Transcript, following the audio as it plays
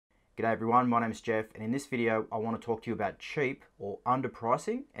G'day everyone, my name is Jeff, and in this video I want to talk to you about cheap or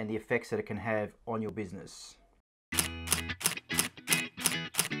underpricing and the effects that it can have on your business.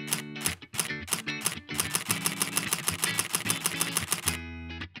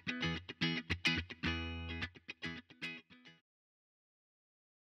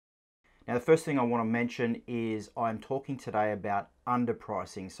 Now the first thing I want to mention is I'm talking today about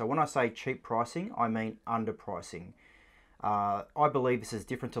underpricing. So when I say cheap pricing, I mean underpricing. I believe this is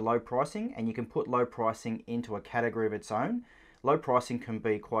different to low pricing, and you can put low pricing into a category of its own. Low pricing can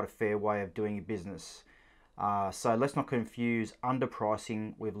be quite a fair way of doing your business. So let's not confuse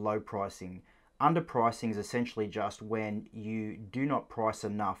underpricing with low pricing. Underpricing is essentially just when you do not price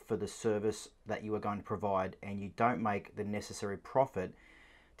enough for the service that you are going to provide and you don't make the necessary profit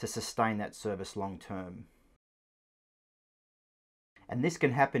to sustain that service long term. And this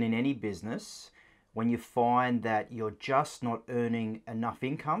can happen in any business when you find that you're just not earning enough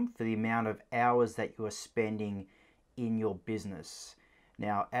income for the amount of hours that you are spending in your business.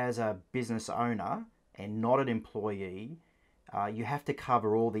 Now, as a business owner and not an employee, you have to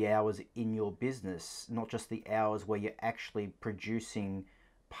cover all the hours in your business, not just the hours where you're actually producing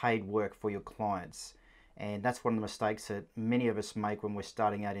paid work for your clients. And that's one of the mistakes that many of us make when we're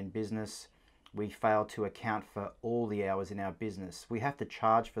starting out in business. We fail to account for all the hours in our business. We have to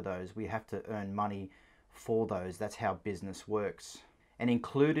charge for those. We have to earn money for those. That's how business works. And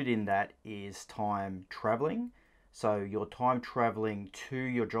included in that is time traveling. So your time traveling to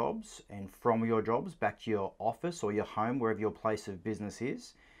your jobs and from your jobs back to your office or your home, wherever your place of business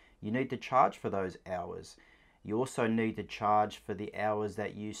is. You need to charge for those hours. You also need to charge for the hours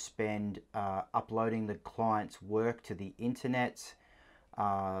that you spend uploading the client's work to the internet,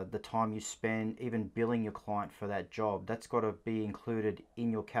 the time you spend even billing your client for that job. That's got to be included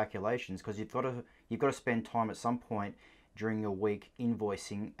in your calculations, because you've got to spend time at some point during your week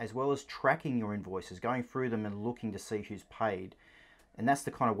invoicing, as well as tracking your invoices, going through them and looking to see who's paid. And that's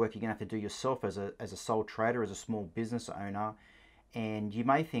the kind of work you're going to have to do yourself as a sole trader, as a small business owner. And you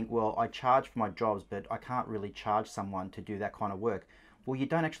may think, well, I charge for my jobs, but I can't really charge someone to do that kind of work. Well, you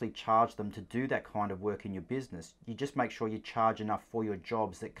don't actually charge them to do that kind of work in your business. You just make sure you charge enough for your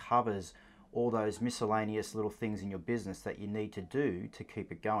jobs that covers all those miscellaneous little things in your business that you need to do to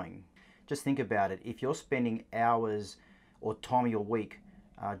keep it going. Just think about it. If you're spending hours or time of your week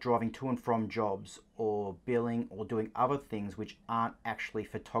driving to and from jobs or billing or doing other things which aren't actually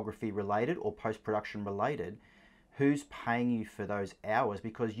photography related or post-production related, who's paying you for those hours?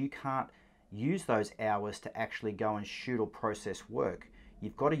 Because you can't use those hours to actually go and shoot or process work.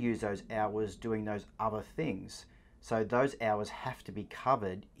 You've got to use those hours doing those other things. So those hours have to be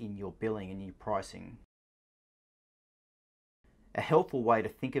covered in your billing and your pricing. A helpful way to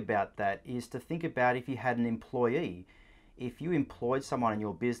think about that is to think about if you had an employee. If you employed someone in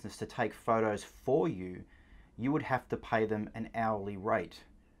your business to take photos for you, you would have to pay them an hourly rate.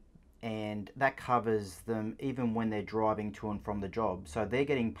 And that covers them even when they're driving to and from the job. So they're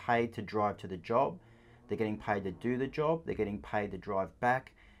getting paid to drive to the job, they're getting paid to do the job, they're getting paid to drive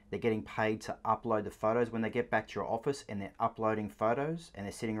back, they're getting paid to upload the photos. When they get back to your office and they're uploading photos and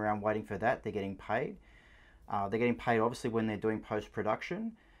they're sitting around waiting for that, they're getting paid. They're getting paid obviously when they're doing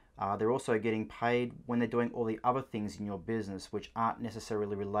post-production. They're also getting paid when they're doing all the other things in your business which aren't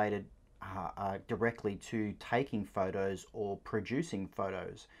necessarily related directly to taking photos or producing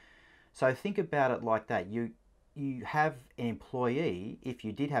photos. So think about it like that. You have an employee. If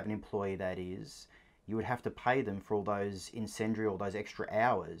you did have an employee, that is, you would have to pay them for all those incendiary or those extra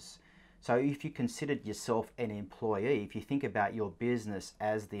hours. So if you considered yourself an employee, if you think about your business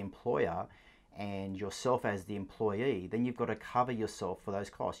as the employer and yourself as the employee, then you've got to cover yourself for those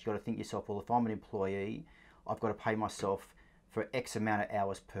costs. You've got to think to yourself, well, if I'm an employee, I've got to pay myself for X amount of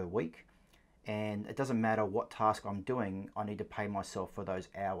hours per week. And it doesn't matter what task I'm doing, I need to pay myself for those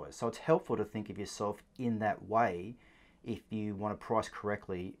hours. So it's helpful to think of yourself in that way if you want to price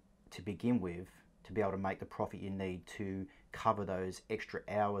correctly to begin with, to be able to make the profit you need to cover those extra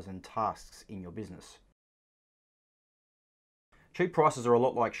hours and tasks in your business. Cheap prices are a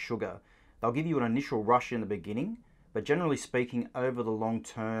lot like sugar. They'll give you an initial rush in the beginning, but generally speaking, over the long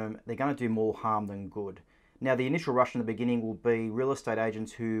term, they're going to do more harm than good. Now, the initial rush in the beginning will be real estate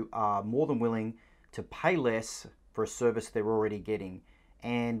agents who are more than willing to pay less for a service they're already getting,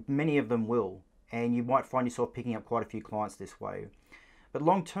 and many of them will, and you might find yourself picking up quite a few clients this way. But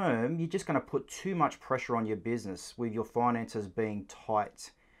long term, you're just going to put too much pressure on your business with your finances being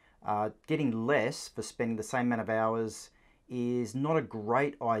tight. Getting less for spending the same amount of hours is not a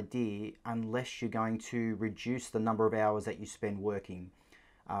great idea unless you're going to reduce the number of hours that you spend working.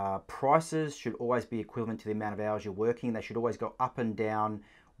 Prices should always be equivalent to the amount of hours you're working. They should always go up and down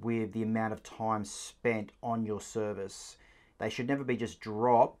with the amount of time spent on your service. They should never be just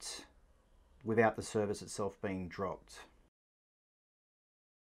dropped without the service itself being dropped.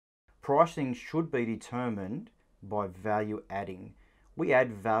 Pricing should be determined by value adding. We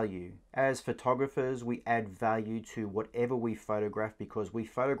add value. As photographers, we add value to whatever we photograph because we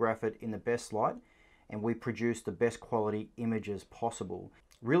photograph it in the best light and we produce the best quality images possible.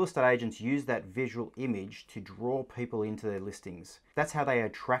 Real estate agents use that visual image to draw people into their listings. That's how they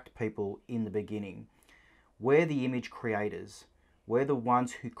attract people in the beginning. We're the image creators. We're the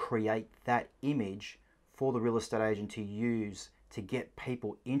ones who create that image for the real estate agent to use to get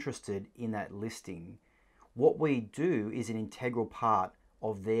people interested in that listing. What we do is an integral part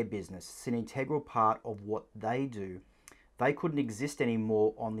of their business. It's an integral part of what they do. They couldn't exist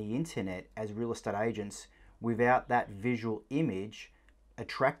anymore on the internet as real estate agents without that visual image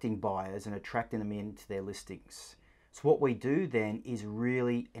attracting buyers and attracting them into their listings. So what we do then is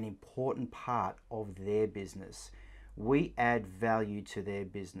really an important part of their business. We add value to their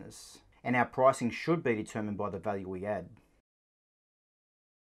business, and our pricing should be determined by the value we add.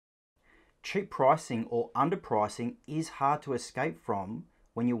 Cheap pricing or underpricing is hard to escape from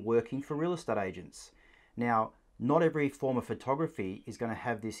when you're working for real estate agents. Now, not every form of photography is going to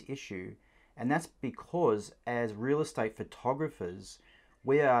have this issue, and that's because as real estate photographers,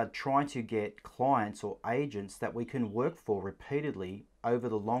 we are trying to get clients or agents that we can work for repeatedly over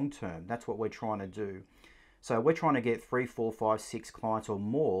the long term. That's what we're trying to do. So we're trying to get 3, 4, 5, 6 clients or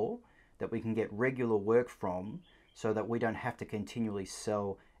more that we can get regular work from so that we don't have to continually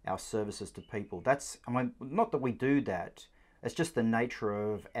sell our services to people. Not that we do that, it's just the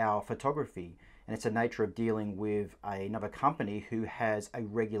nature of our photography, and it's the nature of dealing with another company who has a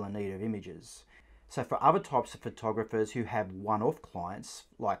regular need of images. So for other types of photographers who have one-off clients,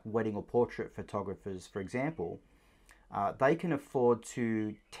 like wedding or portrait photographers, for example, they can afford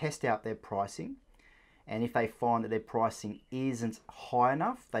to test out their pricing, and if they find that their pricing isn't high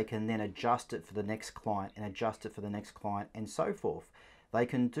enough, they can then adjust it for the next client and adjust it for the next client and so forth. They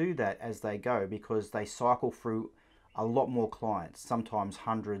can do that as they go because they cycle through a lot more clients, sometimes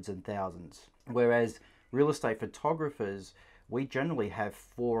hundreds and thousands. Whereas real estate photographers, we generally have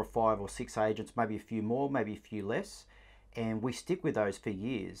 4 or 5 or 6 agents, maybe a few more, maybe a few less, and we stick with those for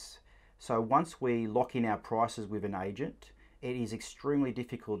years. So once we lock in our prices with an agent, it is extremely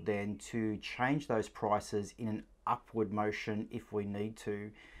difficult then to change those prices in an upward motion if we need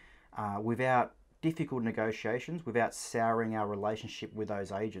to, without difficult negotiations, without souring our relationship with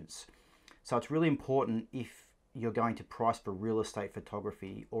those agents. So it's really important if you're going to price for real estate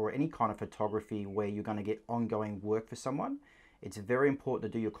photography or any kind of photography where you're going to get ongoing work for someone, it's very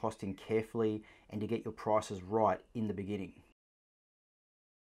important to do your costing carefully and to get your prices right in the beginning.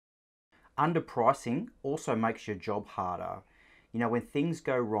 Underpricing also makes your job harder. You know, when things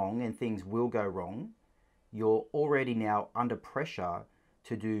go wrong, and things will go wrong, you're already now under pressure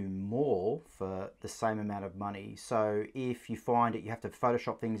to do more for the same amount of money. So if you find that you have to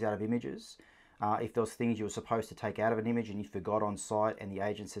Photoshop things out of images, if there was things you were supposed to take out of an image and you forgot on site and the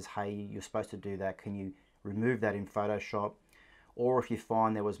agent says, hey, you're supposed to do that, can you remove that in Photoshop? Or if you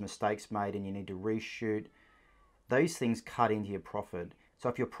find there was mistakes made and you need to reshoot, those things cut into your profit. So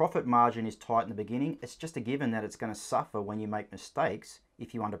if your profit margin is tight in the beginning, it's just a given that it's going to suffer when you make mistakes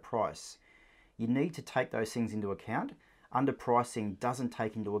if you underprice. You need to take those things into account. Underpricing doesn't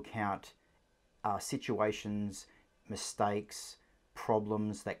take into account situations, mistakes,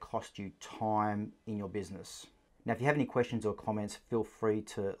 problems that cost you time in your business. Now, if you have any questions or comments, feel free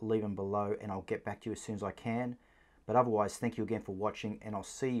to leave them below and I'll get back to you as soon as I can. But otherwise, thank you again for watching and I'll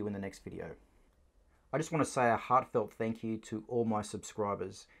see you in the next video. I just want to say a heartfelt thank you to all my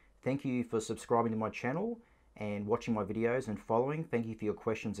subscribers. Thank you for subscribing to my channel and watching my videos and following. Thank you for your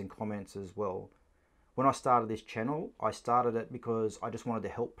questions and comments as well. When I started this channel, I started it because I just wanted to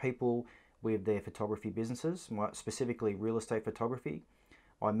help people with their photography businesses, specifically real estate photography.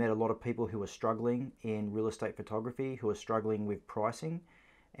 I met a lot of people who were struggling in real estate photography, who were struggling with pricing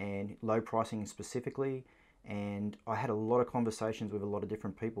and low pricing specifically. And I had a lot of conversations with a lot of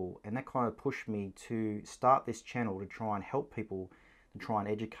different people, and that kind of pushed me to start this channel to try and help people, to try and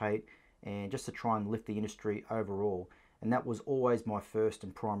educate, and just to try and lift the industry overall. And that was always my first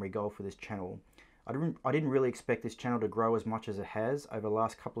and primary goal for this channel. I didn't really expect this channel to grow as much as it has over the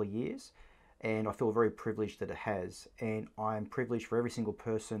last couple of years, and I feel very privileged that it has. And I'm privileged for every single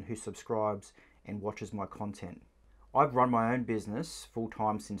person who subscribes and watches my content. I've run my own business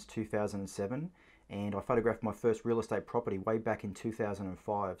full-time since 2007, and I photographed my first real estate property way back in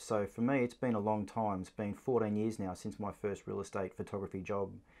 2005. So for me, it's been a long time. It's been 14 years now since my first real estate photography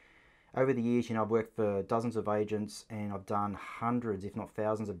job. Over the years, I've worked for dozens of agents and I've done hundreds, if not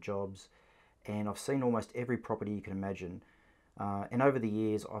thousands of jobs, and I've seen almost every property you can imagine. And over the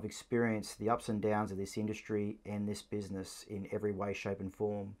years, I've experienced the ups and downs of this industry and this business in every way, shape, and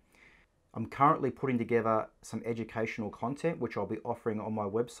form. I'm currently putting together some educational content which I'll be offering on my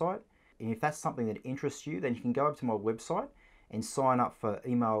website. And if that's something that interests you, then you can go over to my website and sign up for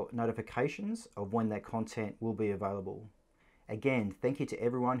email notifications of when that content will be available. Again, thank you to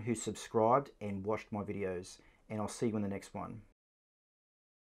everyone who subscribed and watched my videos, and I'll see you in the next one.